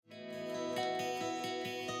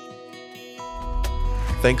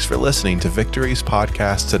Thanks for listening to Victory's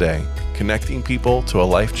podcast today. Connecting people to a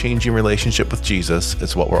life-changing relationship with Jesus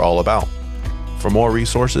is what we're all about. For more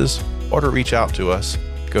resources or to reach out to us,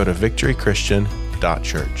 go to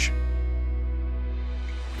victorychristian.church.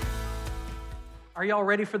 Are y'all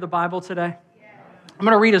ready for the Bible today? Yeah. I'm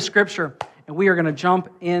going to read a scripture, and we are going to jump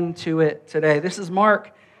into it today. This is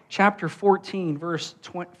Mark chapter 14, verse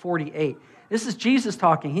 48. This is Jesus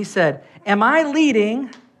talking. He said, "Am I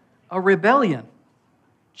leading a rebellion?"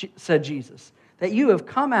 said Jesus, "that you have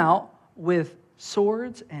come out with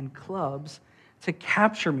swords and clubs to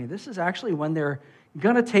capture me." This is actually when they're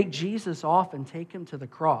going to take Jesus off and take him to the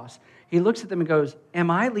cross. He looks at them and goes, "Am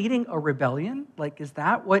I leading a rebellion? Like, is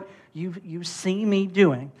that what you see me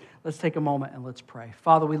doing?" Let's take a moment and let's pray.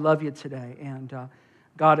 Father, we love you today. And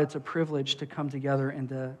God, it's a privilege to come together and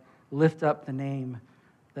to lift up the name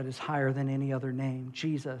that is higher than any other name.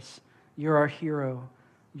 Jesus, you're our hero.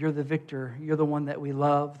 You're the victor. You're the one that we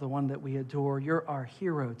love, the one that we adore. You're our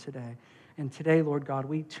hero today. And today, Lord God,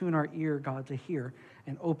 we tune our ear, God, to hear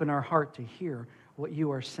and open our heart to hear what you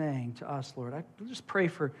are saying to us, Lord. I just pray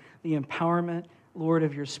for the empowerment, Lord,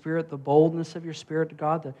 of your Spirit, the boldness of your Spirit,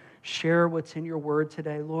 God, to share what's in your word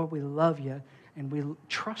today. Lord, we love you and we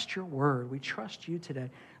trust your word. We trust you today.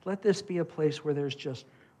 Let this be a place where there's just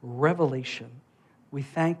revelation. We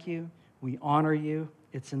thank you. We honor you.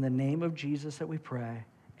 It's in the name of Jesus that we pray.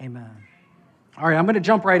 Amen. All right, I'm going to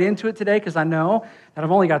jump right into it today because I know that I've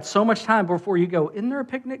only got so much time before you go, "Isn't there a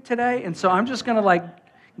picnic today?" And so I'm just going to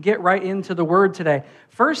get right into the word today.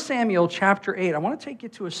 1 Samuel chapter 8. I want to take you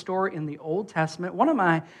to a story in the Old Testament. One of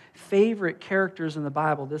my favorite characters in the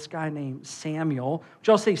Bible, this guy named Samuel. Would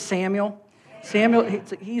y'all say Samuel? Samuel,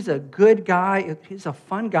 he's a good guy. He's a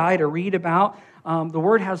fun guy to read about. The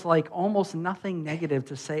word has almost nothing negative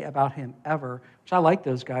to say about him ever, which I like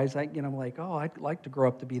those guys. I'd like to grow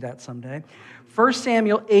up to be that someday. 1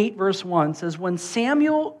 Samuel 8 verse 1 says, "When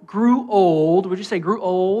Samuel grew old," would you say grew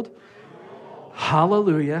old?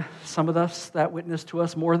 Hallelujah. Some of us, that witness to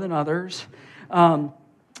us more than others.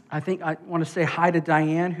 I think I want to say hi to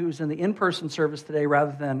Diane, who's in the in-person service today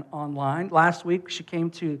rather than online. Last week, she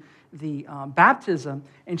came to the baptism,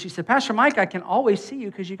 and she said, "Pastor Mike, I can always see you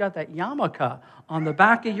because you got that yarmulke on the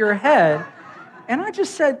back of your head." And I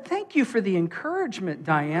just said, "Thank you for the encouragement,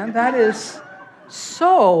 Diane. That is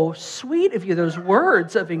so sweet of you, those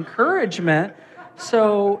words of encouragement."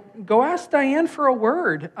 So go ask Diane for a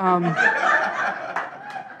word.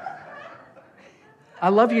 I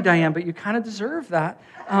love you, Diane, but you kind of deserve that.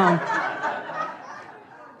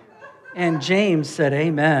 And James said,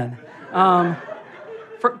 "Amen."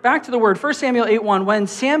 Back to the word, 1 Samuel 8:1. "When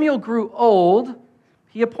Samuel grew old,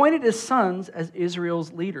 he appointed his sons as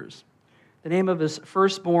Israel's leaders. The name of his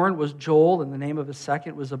firstborn was Joel, and the name of his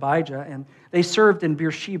second was Abijah, and they served in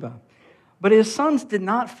Beersheba. But his sons did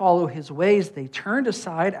not follow his ways. They turned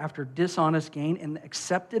aside after dishonest gain and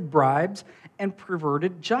accepted bribes and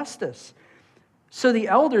perverted justice. So the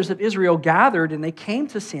elders of Israel gathered, and they came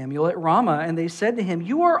to Samuel at Ramah, and they said to him,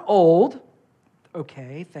 'You are old.'"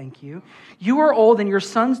 Okay, thank you. "You are old, and your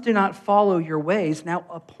sons do not follow your ways. Now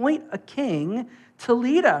appoint a king to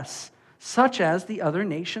lead us, such as the other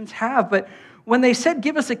nations have." But when they said,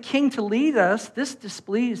 "Give us a king to lead us," this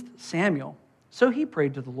displeased Samuel. So he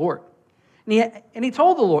prayed to the Lord. And he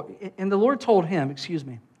told the Lord, and the Lord told him,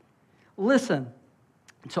 "Listen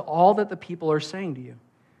to all that the people are saying to you.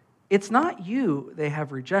 It's not you they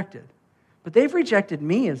have rejected, but they've rejected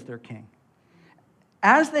me as their king.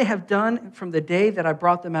 As they have done from the day that I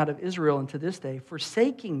brought them out of Israel and to this day,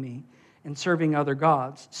 forsaking me and serving other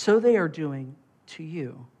gods, so they are doing to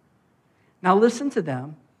you. Now listen to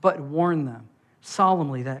them, but warn them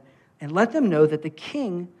solemnly and let them know that the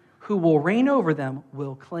king who will reign over them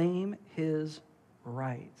will claim his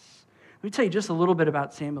rights." Let me tell you just a little bit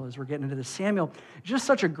about Samuel as we're getting into this. Samuel is just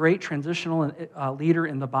such a great transitional leader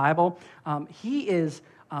in the Bible. He is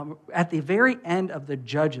at the very end of the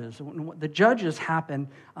Judges. The Judges happened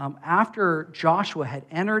after Joshua had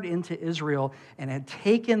entered into Israel and had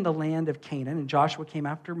taken the land of Canaan, and Joshua came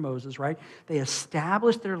after Moses, right? They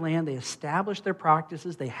established their land, they established their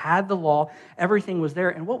practices, they had the law, everything was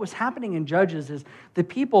there. And what was happening in Judges is the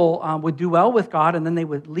people would do well with God, and then they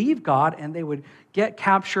would leave God, and they would get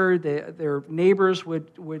captured, their neighbors would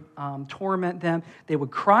torment them, they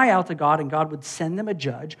would cry out to God, and God would send them a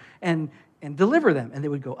judge, and deliver them. And they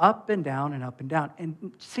would go up and down and up and down.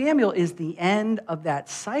 And Samuel is the end of that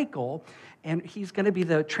cycle, and he's going to be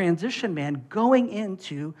the transition man going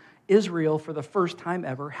into Israel for the first time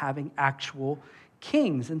ever having actual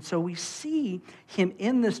kings. And so we see him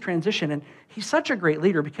in this transition, and he's such a great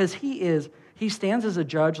leader because he He stands as a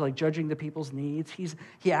judge, like judging the people's needs.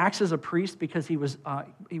 He acts as a priest because he was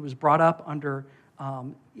brought up under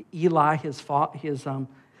Eli, his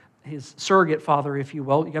surrogate father, if you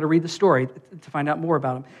will. You got to read the story to find out more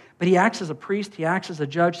about him. But he acts as a priest. He acts as a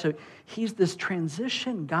judge. So he's this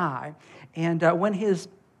transition guy. And he's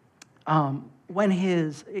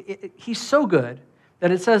so good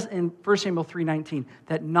that it says in 1 Samuel 3:19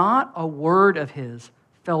 that not a word of his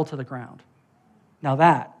fell to the ground. Now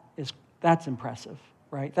that's impressive,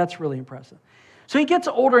 right? That's really impressive. So he gets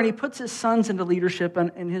older and he puts his sons into leadership,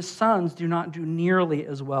 and his sons do not do nearly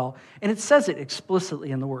as well. And it says it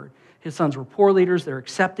explicitly in the word. His sons were poor leaders, they're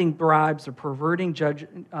accepting bribes, they're perverting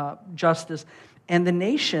justice, and the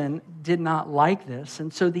nation did not like this.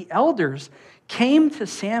 And so the elders came to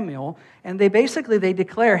Samuel, and they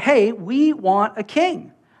declare, hey, we want a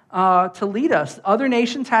king to lead us. Other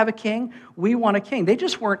nations have a king, we want a king. They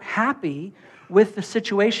just weren't happy with the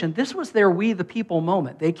situation. This was their we the people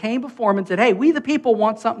moment. They came before him and said, hey, we the people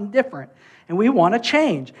want something different, and we want to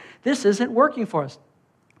change. This isn't working for us.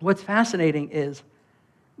 What's fascinating is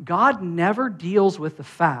God never deals with the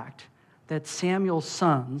fact that Samuel's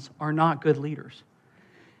sons are not good leaders.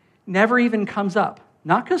 Never even comes up.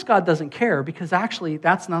 Not because God doesn't care, because actually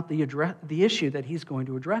that's not the issue that he's going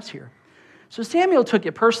to address here. So Samuel took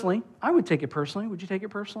it personally. I would take it personally. Would you take it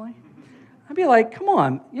personally? I'd be like, come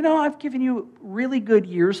on, I've given you really good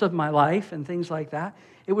years of my life and things like that.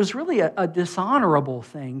 It was really a dishonorable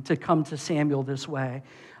thing to come to Samuel this way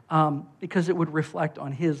because it would reflect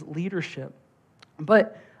on his leadership.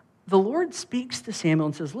 But the Lord speaks to Samuel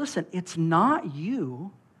and says, listen, it's not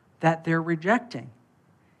you that they're rejecting.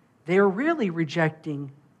 They're really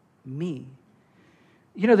rejecting me.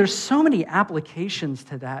 There's so many applications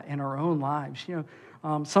to that in our own lives.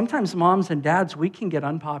 Sometimes moms and dads, we can get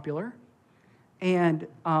unpopular. And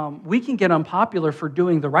we can get unpopular for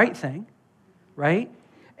doing the right thing, right?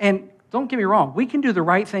 And don't get me wrong, we can do the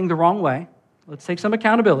right thing the wrong way. Let's take some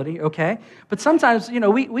accountability, okay? But sometimes,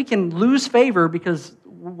 we can lose favor because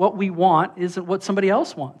what we want isn't what somebody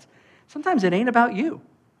else wants. Sometimes it ain't about you,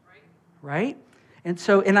 right? And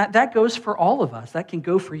so, that goes for all of us. That can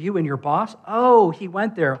go for you and your boss. Oh, he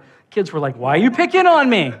went there. Kids were like, why are you picking on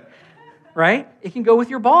me? Right? It can go with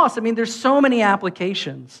your boss. There's so many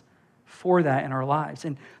applications for that in our lives.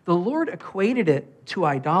 And the Lord equated it to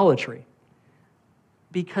idolatry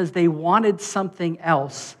because they wanted something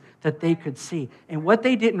else that they could see. And what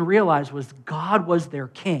they didn't realize was God was their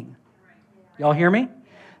king. Y'all hear me?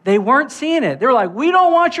 They weren't seeing it. They were like, we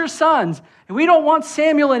don't want your sons, and we don't want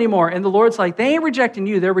Samuel anymore. And the Lord's like, they ain't rejecting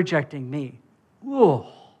you, they're rejecting me. Ooh.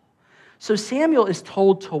 So Samuel is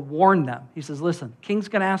told to warn them. He says, listen, king's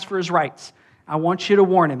going to ask for his rights. I want you to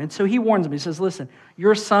warn him. And so he warns them. He says, listen,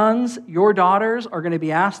 your sons, your daughters are going to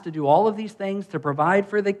be asked to do all of these things to provide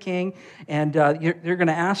for the king, and they're going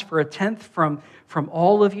to ask for a tenth from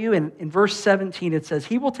all of you. And in verse 17, it says,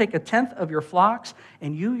 he will take a tenth of your flocks,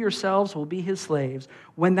 and you yourselves will be his slaves.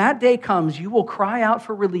 When that day comes, you will cry out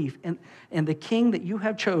for relief and the king that you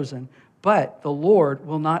have chosen, but the Lord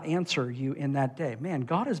will not answer you in that day. Man,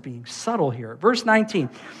 God is being subtle here. Verse 19,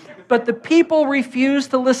 but the people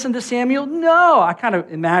refused to listen to Samuel. No, I kind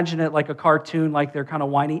of imagine it like a cartoon, like they're kind of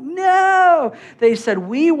whining. No, they said,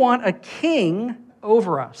 we want a king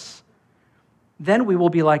over us. Then we will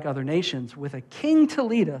be like other nations, with a king to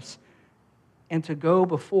lead us and to go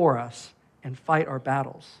before us and fight our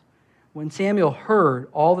battles. When Samuel heard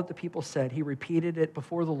all that the people said, he repeated it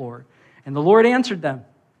before the Lord. And the Lord answered them.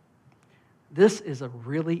 This is a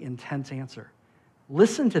really intense answer.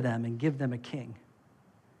 Listen to them and give them a king.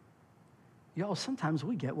 Y'all, sometimes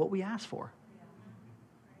we get what we ask for.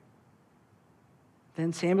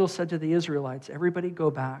 Then Samuel said to the Israelites, everybody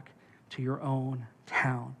go back to your own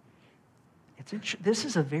town. This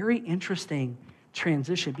is a very interesting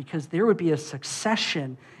transition because there would be a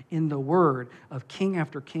succession in the word of king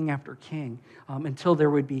after king after king until there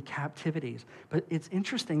would be captivities. But it's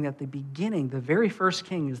interesting that the beginning, the very first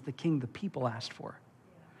king is the king the people asked for.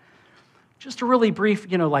 Just a really brief,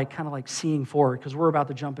 kind of like seeing forward, because we're about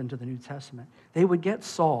to jump into the New Testament. They would get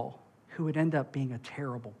Saul, who would end up being a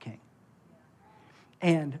terrible king.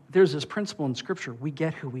 And there's this principle in Scripture, we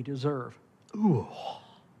get who we deserve. Ooh.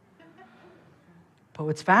 But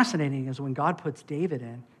what's fascinating is when God puts David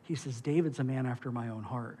in, he says, David's a man after my own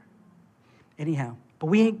heart. Anyhow, but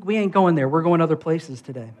we ain't going there. We're going other places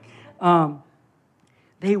today.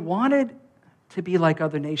 They wanted to be like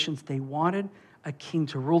other nations. They wanted a king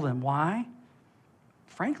to rule them. Why?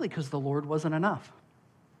 Frankly, because the Lord wasn't enough.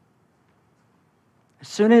 As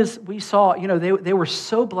soon as we saw, they were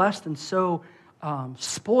so blessed and so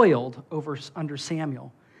spoiled under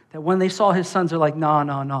Samuel that when they saw his sons, they're like,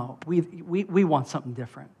 no, we want something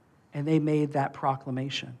different. And they made that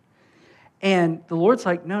proclamation. And the Lord's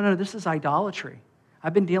like, no, this is idolatry.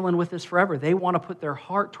 I've been dealing with this forever. They want to put their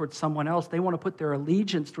heart towards someone else. They want to put their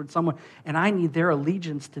allegiance towards someone, and I need their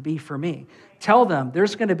allegiance to be for me. Tell them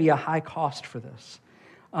there's going to be a high cost for this.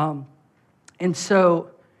 And so,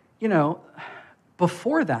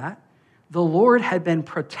 before that, the Lord had been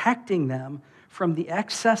protecting them from the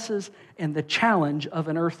excesses and the challenge of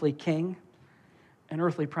an earthly king, an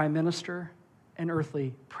earthly prime minister, an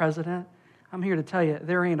earthly president. I'm here to tell you,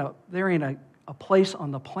 there ain't a place on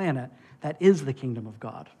the planet that is the kingdom of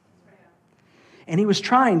God. And he was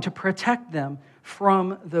trying to protect them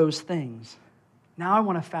from those things. Now I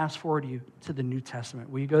want to fast forward you to the New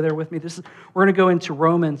Testament. Will you go there with me? We're going to go into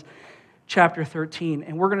Romans chapter 13,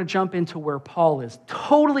 and we're going to jump into where Paul is.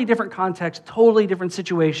 Totally different context, totally different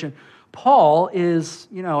situation. Paul is,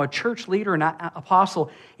 a church leader, an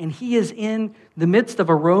apostle, and he is in the midst of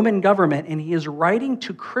a Roman government, and he is writing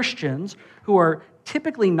to Christians who are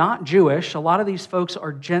typically not Jewish. A lot of these folks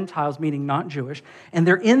are Gentiles, meaning not Jewish, and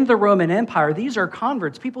they're in the Roman Empire. These are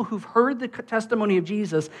converts, people who've heard the testimony of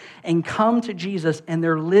Jesus and come to Jesus, and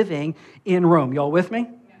they're living in Rome. Y'all with me?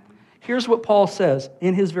 Here's what Paul says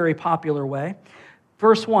in his very popular way.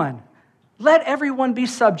 Verse 1, let everyone be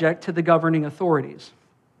subject to the governing authorities.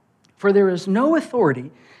 For there is no authority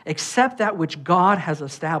except that which God has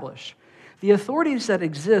established. The authorities that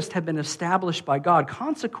exist have been established by God.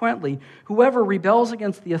 Consequently, whoever rebels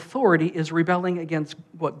against the authority is rebelling against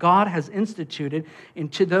what God has instituted,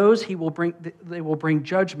 and to those they will bring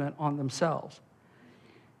judgment on themselves.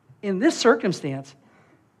 In this circumstance,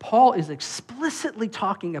 Paul is explicitly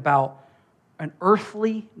talking about an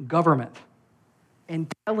earthly government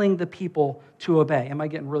and telling the people to obey. Am I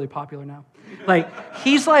getting really popular now?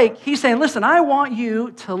 He's saying, listen, I want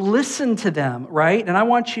you to listen to them, right? And I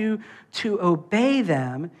want you to obey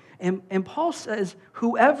them. And Paul says,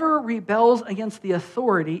 whoever rebels against the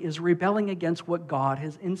authority is rebelling against what God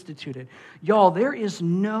has instituted. Y'all, there is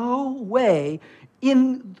no way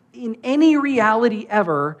in any reality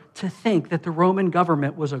ever to think that the Roman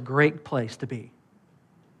government was a great place to be.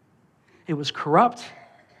 It was corrupt.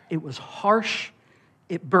 It was harsh.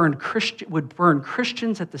 It would burn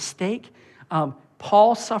Christians at the stake.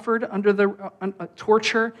 Paul suffered under the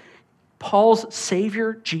torture. Paul's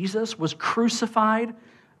Savior, Jesus, was crucified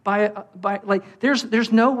by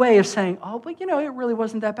there's no way of saying, oh, but it really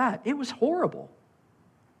wasn't that bad. It was horrible.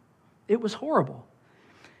 It was horrible.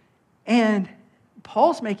 And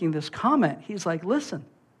Paul's making this comment. He's like, listen,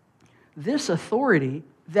 this authority,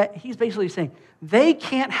 that he's basically saying, they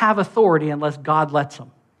can't have authority unless God lets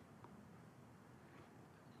them.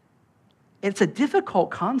 It's a difficult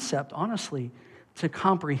concept, honestly, to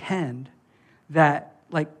comprehend that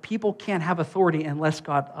people can't have authority unless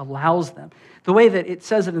God allows them. The way that it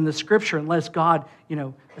says it in the scripture, unless God,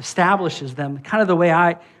 establishes them, kind of the way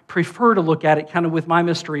I prefer to look at it, kind of with my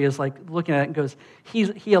mystery, is like looking at it and goes,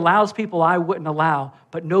 he allows people I wouldn't allow,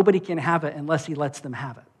 but nobody can have it unless he lets them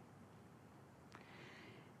have it.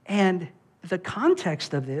 And the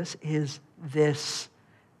context of this is this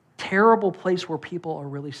terrible place where people are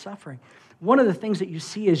really suffering. One of the things that you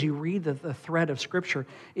see as you read the thread of Scripture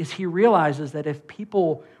is he realizes that if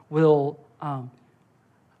people will,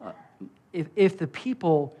 if the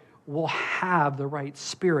people will have the right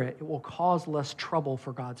spirit, it will cause less trouble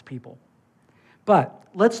for God's people. But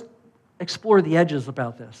let's explore the edges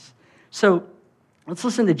about this. So let's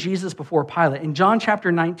listen to Jesus before Pilate. In John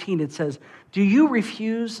chapter 19, it says, "Do you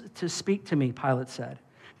refuse to speak to me?" Pilate said.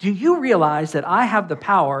 "Do you realize that I have the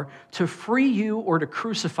power to free you or to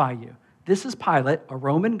crucify you?" This is Pilate, a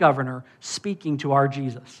Roman governor, speaking to our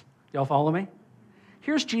Jesus. Y'all follow me?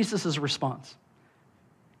 Here's Jesus' response.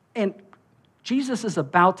 And Jesus is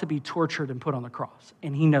about to be tortured and put on the cross,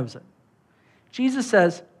 and he knows it. Jesus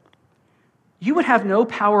says, "You would have no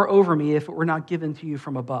power over me if it were not given to you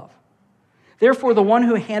from above. Therefore, the one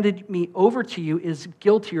who handed me over to you is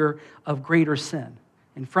guiltier of greater sin."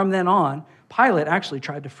 And from then on, Pilate actually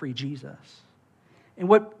tried to free Jesus. And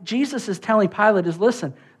what Jesus is telling Pilate is,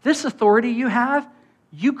 listen, this authority you have,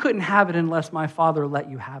 you couldn't have it unless my Father let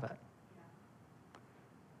you have it.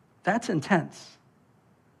 That's intense.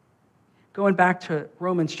 Going back to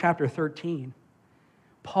Romans chapter 13,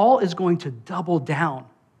 Paul is going to double down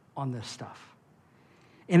on this stuff.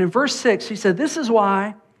 And in verse 6, he said, "This is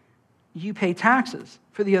why you pay taxes,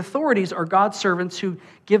 for the authorities are God's servants who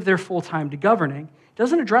give their full time to governing." It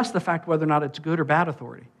doesn't address the fact whether or not it's good or bad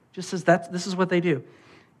authority. It just says this is what they do,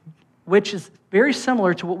 which is very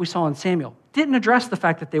similar to what we saw in Samuel. Didn't address the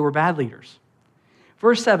fact that they were bad leaders.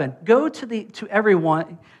 Verse 7, "Go to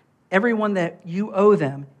everyone that you owe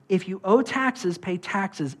them If you owe taxes, pay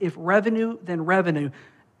taxes. If revenue, then revenue.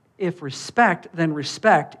 If respect, then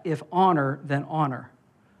respect. If honor, then honor.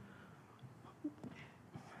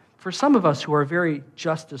 For some of us who are very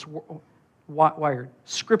justice wired,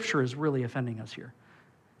 Scripture is really offending us here.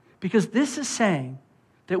 Because this is saying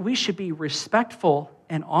that we should be respectful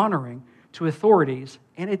and honoring to authorities,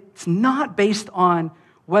 and it's not based on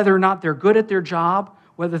whether or not they're good at their job,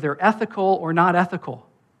 whether they're ethical or not ethical.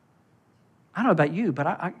 I don't know about you, but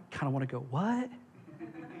I kind of want to go, what?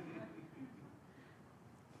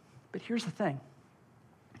 But here's the thing.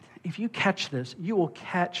 If you catch this, you will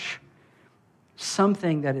catch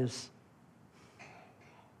something that is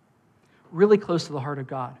really close to the heart of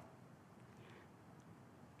God.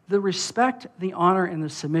 The respect, the honor, and the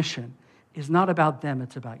submission is not about them,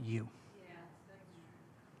 it's about you.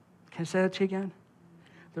 Can I say that to you again?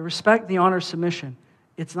 The respect, the honor, submission,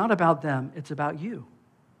 it's not about them, it's about you.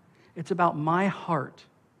 It's about my heart.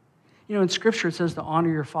 You know, in Scripture it says to honor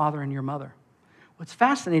your father and your mother. What's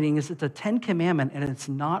fascinating is it's a 10 commandment and it's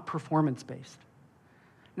not performance-based.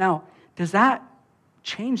 Now, does that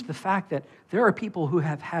change the fact that there are people who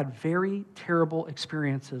have had very terrible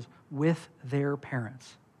experiences with their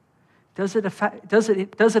parents? Does it affect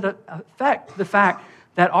the fact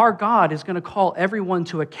that our God is going to call everyone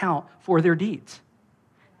to account for their deeds?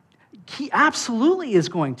 He absolutely is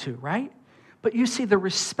going to, right? But you see, the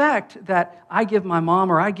respect that I give my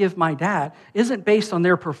mom or I give my dad isn't based on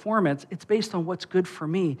their performance. It's based on what's good for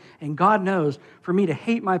me. And God knows for me to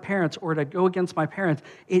hate my parents or to go against my parents,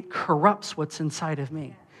 it corrupts what's inside of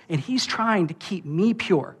me. And He's trying to keep me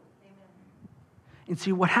pure. And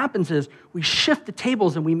see, what happens is we shift the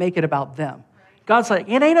tables and we make it about them. God's like,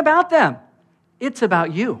 it ain't about them. It's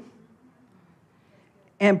about you.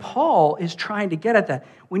 And Paul is trying to get at that.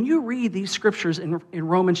 When you read these scriptures in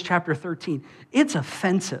Romans chapter 13, it's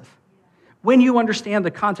offensive when you understand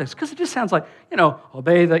the context. Because it just sounds like,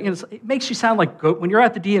 obey the, it makes you sound like when you're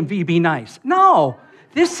at the DMV, be nice. No,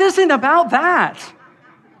 this isn't about that.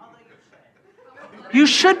 You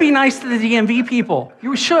should be nice to the DMV people.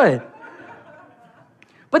 You should.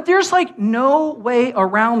 But there's like no way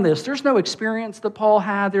around this. There's no experience that Paul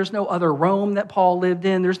had. There's no other Rome that Paul lived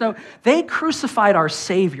in. They crucified our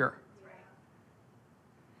Savior.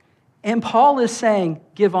 And Paul is saying,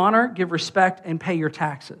 give honor, give respect, and pay your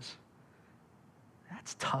taxes.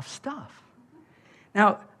 That's tough stuff.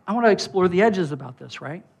 Now, I want to explore the edges about this,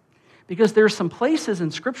 right? Because there's some places in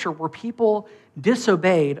Scripture where people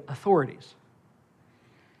disobeyed authorities.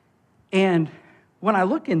 And when I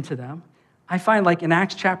look into them, I find like in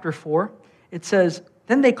Acts chapter 4, it says,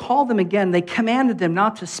 then they called them again. They commanded them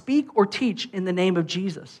not to speak or teach in the name of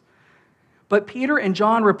Jesus. But Peter and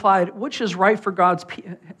John replied, which is right for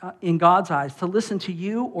in God's eyes, to listen to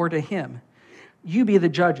you or to him? You be the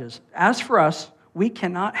judges. As for us, we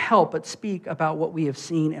cannot help but speak about what we have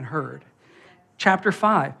seen and heard. Chapter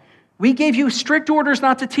 5, we gave you strict orders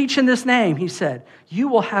not to teach in this name, he said. You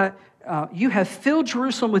have filled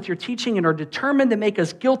Jerusalem with your teaching and are determined to make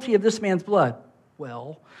us guilty of this man's blood.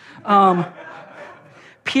 Well,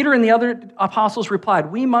 Peter and the other apostles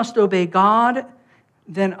replied, we must obey God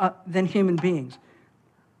than human beings.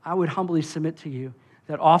 I would humbly submit to you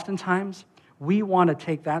that oftentimes we want to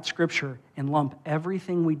take that scripture and lump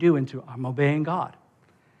everything we do into, I'm obeying God.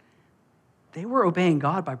 They were obeying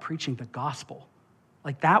God by preaching the gospel.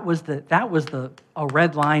 Like that was a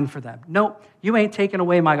red line for them. No, you ain't taking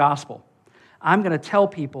away my gospel. I'm going to tell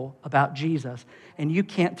people about Jesus, and you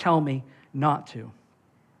can't tell me not to.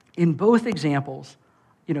 In both examples,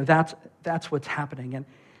 that's what's happening.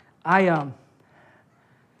 And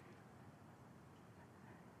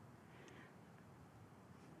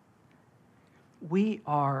we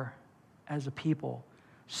are, as a people,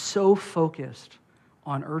 so focused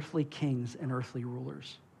on earthly kings and earthly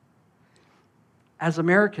rulers. As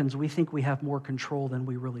Americans, we think we have more control than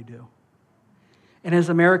we really do. And as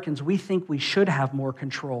Americans, we think we should have more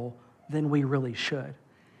control than we really should.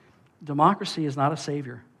 Democracy is not a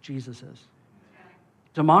savior. Jesus is.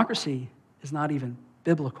 Democracy is not even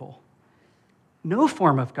biblical. No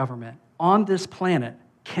form of government on this planet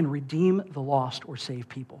can redeem the lost or save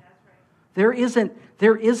people. There isn't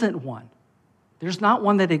one. There's not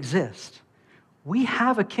one that exists. We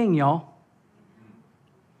have a king, y'all.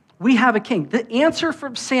 We have a king. The answer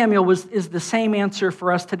from Samuel is the same answer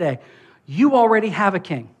for us today. You already have a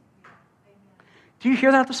king. Do you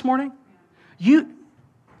hear that this morning?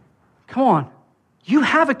 Come on. You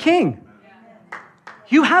have a king.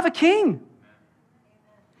 You have a king.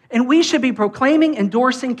 And we should be proclaiming,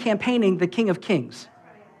 endorsing, campaigning the King of Kings.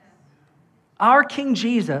 Our King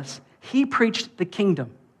Jesus, he preached the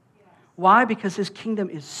kingdom. Why? Because his kingdom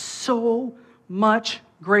is so much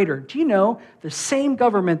greater. Do you know the same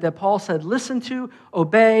government that Paul said, listen to,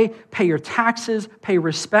 obey, pay your taxes, pay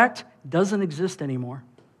respect, doesn't exist anymore?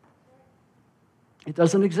 It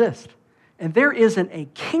doesn't exist. And there isn't a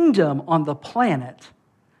kingdom on the planet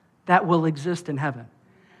that will exist in heaven.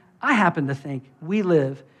 I happen to think we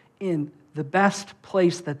live in the best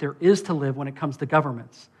place that there is to live when it comes to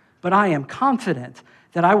governments. But I am confident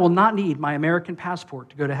that I will not need my American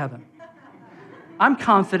passport to go to heaven. I'm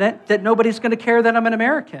confident that nobody's going to care that I'm an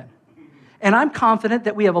American. And I'm confident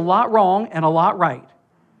that we have a lot wrong and a lot right.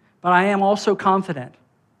 But I am also confident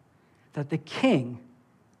that the king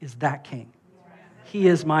is that king. He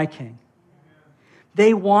is my king.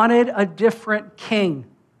 They wanted a different king.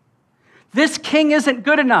 This king isn't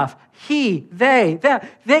good enough. He, they,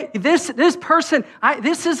 this person,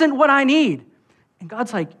 this isn't what I need. And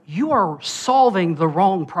God's like, you are solving the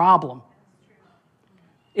wrong problem.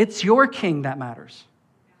 It's your king that matters.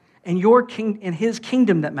 And your king and his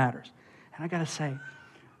kingdom that matters. And I got to say,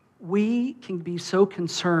 we can be so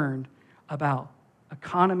concerned about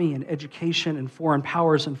economy and education and foreign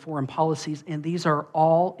powers and foreign policies, and these are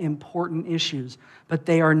all important issues, but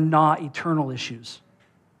they are not eternal issues.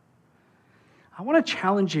 I want to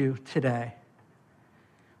challenge you today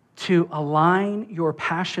to align your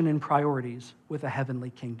passion and priorities with a heavenly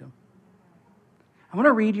kingdom. I want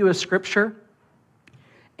to read you a scripture,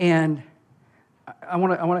 and I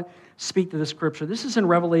want to speak to this scripture. This is in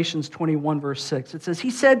Revelations 21, verse 6. It says,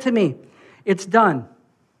 he said to me, it's done.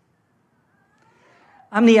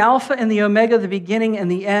 I'm the Alpha and the Omega, the beginning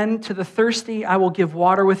and the end. To the thirsty, I will give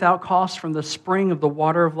water without cost from the spring of the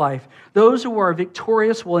water of life. Those who are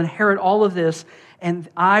victorious will inherit all of this, and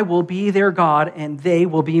I will be their God, and they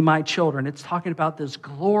will be my children. It's talking about this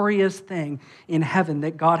glorious thing in heaven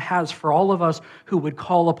that God has for all of us who would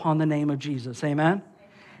call upon the name of Jesus. Amen?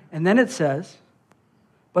 And then it says,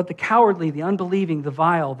 but the cowardly, the unbelieving, the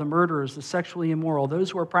vile, the murderers, the sexually immoral,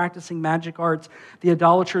 those who are practicing magic arts, the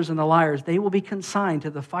idolaters and the liars, they will be consigned to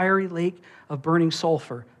the fiery lake of burning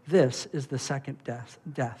sulfur. This is the second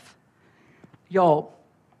death. Y'all,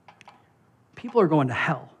 people are going to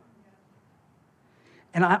hell.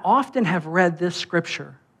 And I often have read this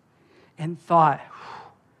scripture and thought,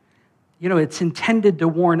 it's intended to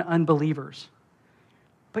warn unbelievers.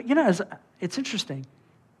 But it's interesting.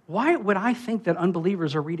 Why would I think that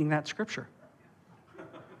unbelievers are reading that scripture?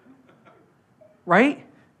 Right?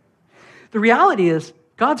 The reality is,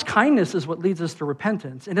 God's kindness is what leads us to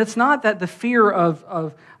repentance. And it's not that the fear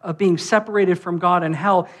of being separated from God in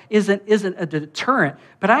hell isn't a deterrent,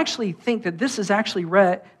 but I actually think that this is actually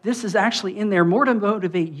in there more to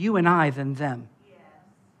motivate you and I than them. Yes.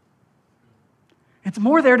 It's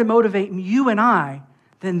more there to motivate you and I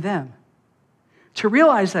than them. To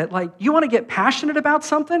realize that, you want to get passionate about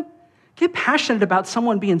something? Get passionate about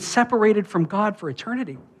someone being separated from God for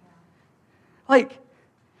eternity.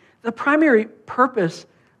 The primary purpose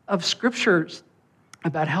of scriptures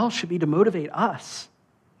about hell should be to motivate us,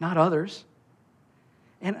 not others.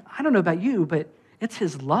 And I don't know about you, but it's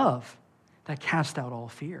his love that cast out all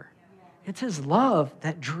fear. It's his love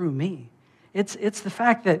that drew me. It's the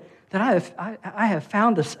fact that I have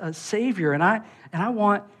found a Savior, and I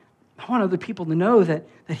want other people to know that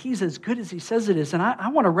he's as good as he says it is, and I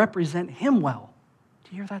want to represent him well.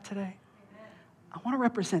 Do you hear that today? Amen. I want to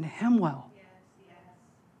represent him well. Yes.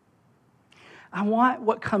 I want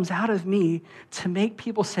what comes out of me to make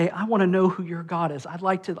people say, I want to know who your God is. I'd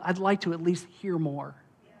like to at least hear more.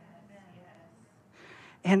 Yes.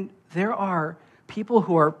 And there are people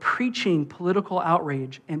who are preaching political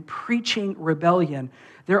outrage and preaching rebellion.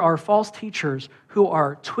 There are false teachers who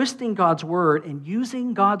are twisting God's word and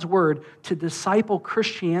using God's word to disciple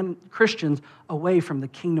Christians away from the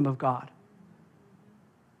kingdom of God.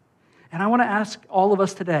 And I want to ask all of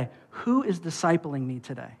us today, who is discipling me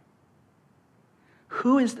today?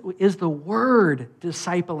 Who is the word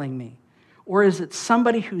discipling me? Or is it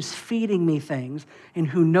somebody who's feeding me things and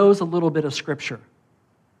who knows a little bit of scripture?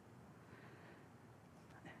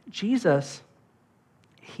 Jesus,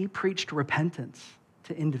 he preached repentance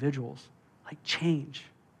to individuals, change.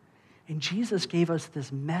 And Jesus gave us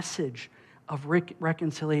this message of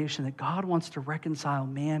reconciliation, that God wants to reconcile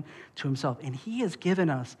man to himself. And he has given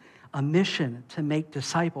us a mission to make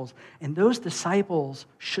disciples. And those disciples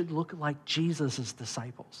should look like Jesus'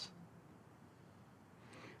 disciples.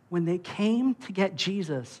 When they came to get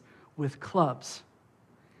Jesus with clubs,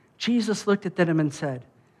 Jesus looked at them and said,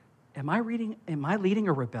 Am I leading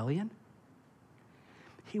a rebellion?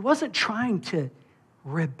 He wasn't trying to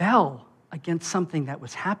rebel against something that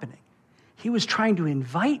was happening. He was trying to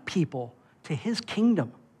invite people to his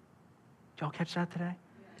kingdom. Did y'all catch that today?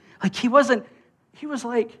 He was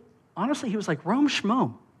like, honestly, he was like Rome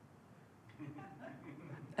Shmome.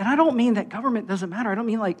 And I don't mean that government doesn't matter. I don't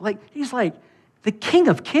mean like he's like the King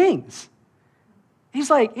of Kings. He's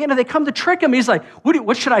like, they come to trick him. He's like,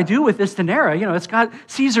 what should I do with this denarii? It's got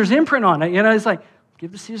Caesar's imprint on it. He's like,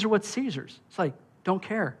 give to Caesar what's Caesar's. It's like, don't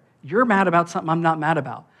care. You're mad about something I'm not mad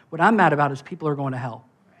about. What I'm mad about is people are going to hell.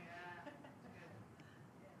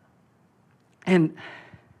 And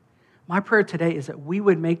my prayer today is that we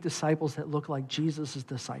would make disciples that look like Jesus'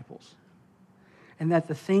 disciples. And that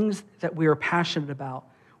the things that we are passionate about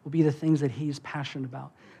will be the things that he's passionate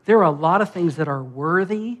about. There are a lot of things that are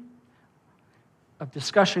worthy of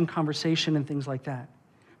discussion, conversation, and things like that.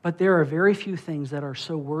 But there are very few things that are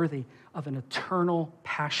so worthy of an eternal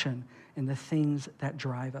passion in the things that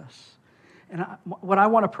drive us. And what I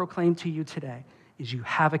want to proclaim to you today is you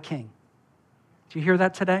have a king. Do you hear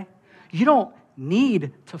that today? You don't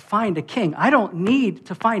need to find a king. I don't need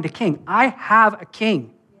to find a king. I have a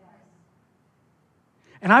king.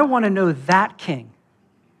 And I want to know that king.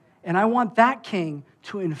 And I want that king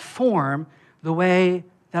to inform the way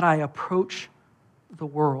that I approach the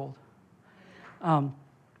world. I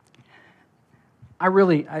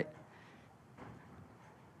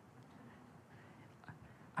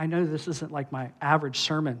know this isn't like my average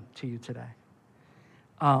sermon to you today.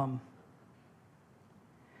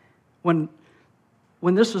 When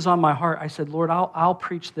this was on my heart, I said, Lord, I'll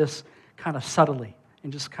preach this kind of subtly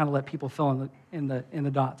and just kind of let people fill in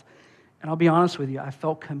the dots. And I'll be honest with you, I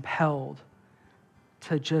felt compelled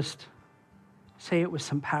to just say it with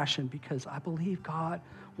some passion because I believe God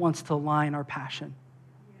wants to align our passion.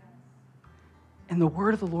 Yes. And the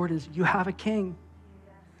word of the Lord is, you have a king.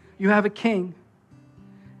 Yes. You have a king.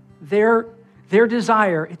 Their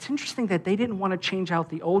desire, it's interesting that they didn't want to change out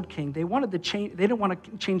the old king. They didn't want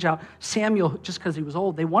to change out Samuel just because he was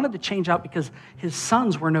old. They wanted to change out because his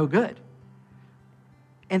sons were no good.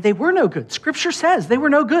 And they were no good. Scripture says they were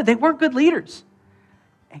no good. They weren't good leaders.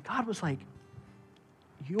 And God was like,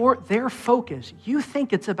 their focus, you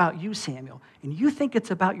think it's about you, Samuel, and you think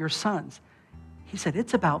it's about your sons. He said,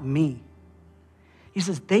 it's about me. He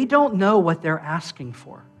says, they don't know what they're asking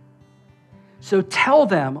for. So tell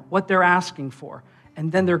them what they're asking for, and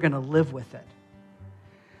then they're going to live with it.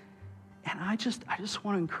 And I just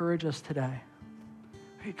want to encourage us today.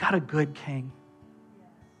 We got a good king.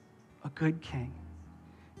 A good king.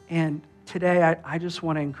 And today, I just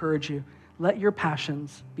want to encourage you, let your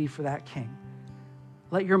passions be for that king.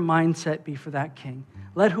 Let your mindset be for that king.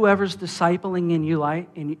 Let whoever's discipling in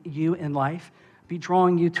you in life be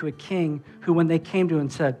drawing you to a king who, when they came to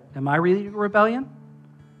and said, am I really a rebellion?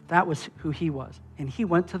 That was who he was. And he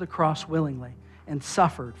went to the cross willingly and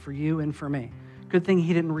suffered for you and for me. Good thing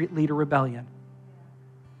he didn't lead a rebellion.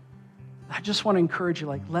 I just want to encourage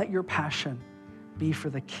you, let your passion be for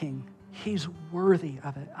the king. He's worthy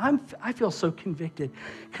of it. I feel so convicted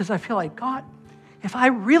because I feel like, God, if I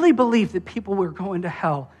really believed that people were going to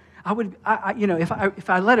hell, if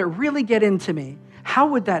I let it really get into me, how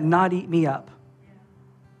would that not eat me up?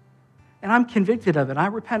 And I'm convicted of it. I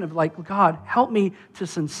repent of God, help me to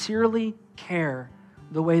sincerely care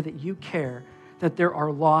the way that you care that there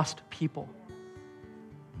are lost people.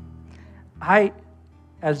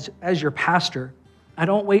 As your pastor, I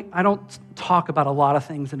don't talk about a lot of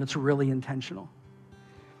things, and it's really intentional.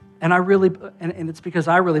 And it's because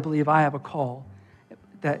I really believe I have a call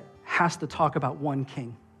that has to talk about one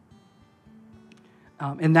king.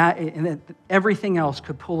 And that everything else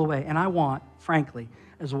could pull away. And I want, frankly,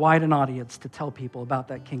 as wide an audience to tell people about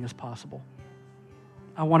that king as possible.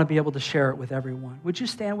 I want to be able to share it with everyone. Would you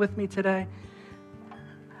stand with me today?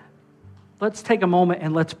 Let's take a moment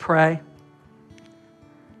and let's pray.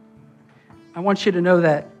 I want you to know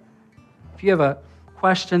that if you have a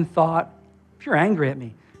question, thought, if you're angry at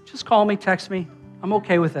me, just call me, text me. I'm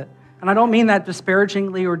okay with it. And I don't mean that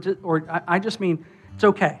disparagingly or I just mean it's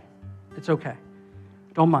okay. It's okay.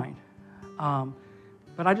 Don't mind.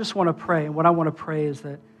 But I just want to pray, and what I want to pray is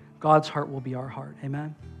that God's heart will be our heart.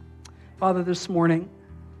 Amen? Father, this morning,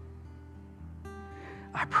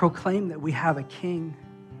 I proclaim that we have a king,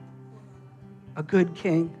 a good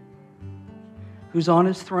king, who's on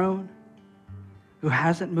his throne, who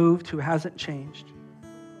hasn't moved, who hasn't changed.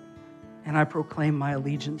 And I proclaim my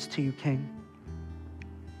allegiance to you, King.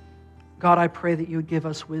 God, I pray that you would give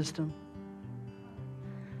us wisdom.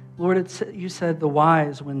 Lord, you said the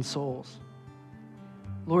wise win souls.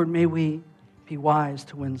 Lord, may we be wise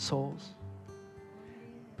to win souls.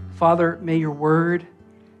 Father, may your word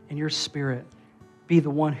and your spirit be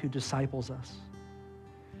the one who disciples us.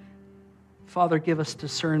 Father, give us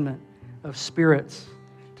discernment of spirits,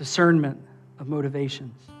 discernment of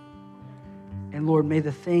motivations. And Lord, may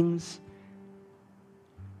the things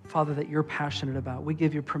Father, that you're passionate about. We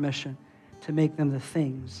give you permission to make them the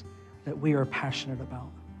things that we are passionate about.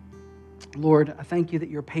 Lord, I thank you that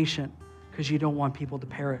you're patient because you don't want people to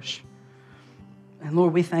perish. And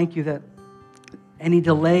Lord, we thank you that any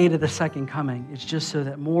delay to the second coming is just so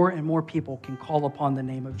that more and more people can call upon the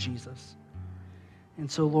name of Jesus. And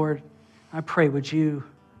so, Lord, I pray, would you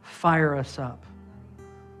fire us up,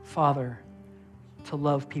 Father, to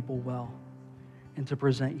love people well and to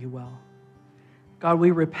present you well. God,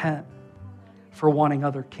 we repent for wanting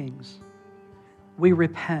other kings. We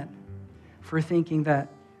repent for thinking that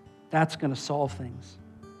that's going to solve things.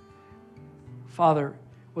 Father,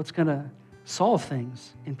 what's going to solve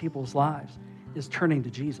things in people's lives is turning to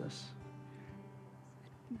Jesus.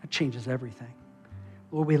 That changes everything.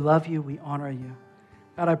 Lord, we love you. We honor you.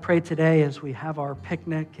 God, I pray today as we have our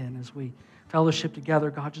picnic and as we fellowship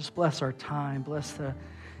together, God, just bless our time. Bless the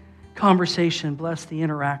conversation. Bless the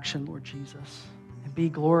interaction, Lord Jesus. And be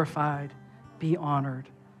glorified. Be honored.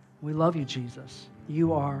 We love you, Jesus.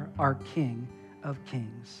 You are our King of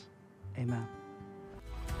Kings. Amen.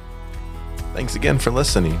 Thanks again for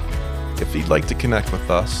listening. If you'd like to connect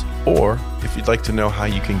with us, or if you'd like to know how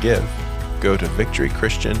you can give, go to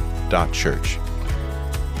victorychristian.church.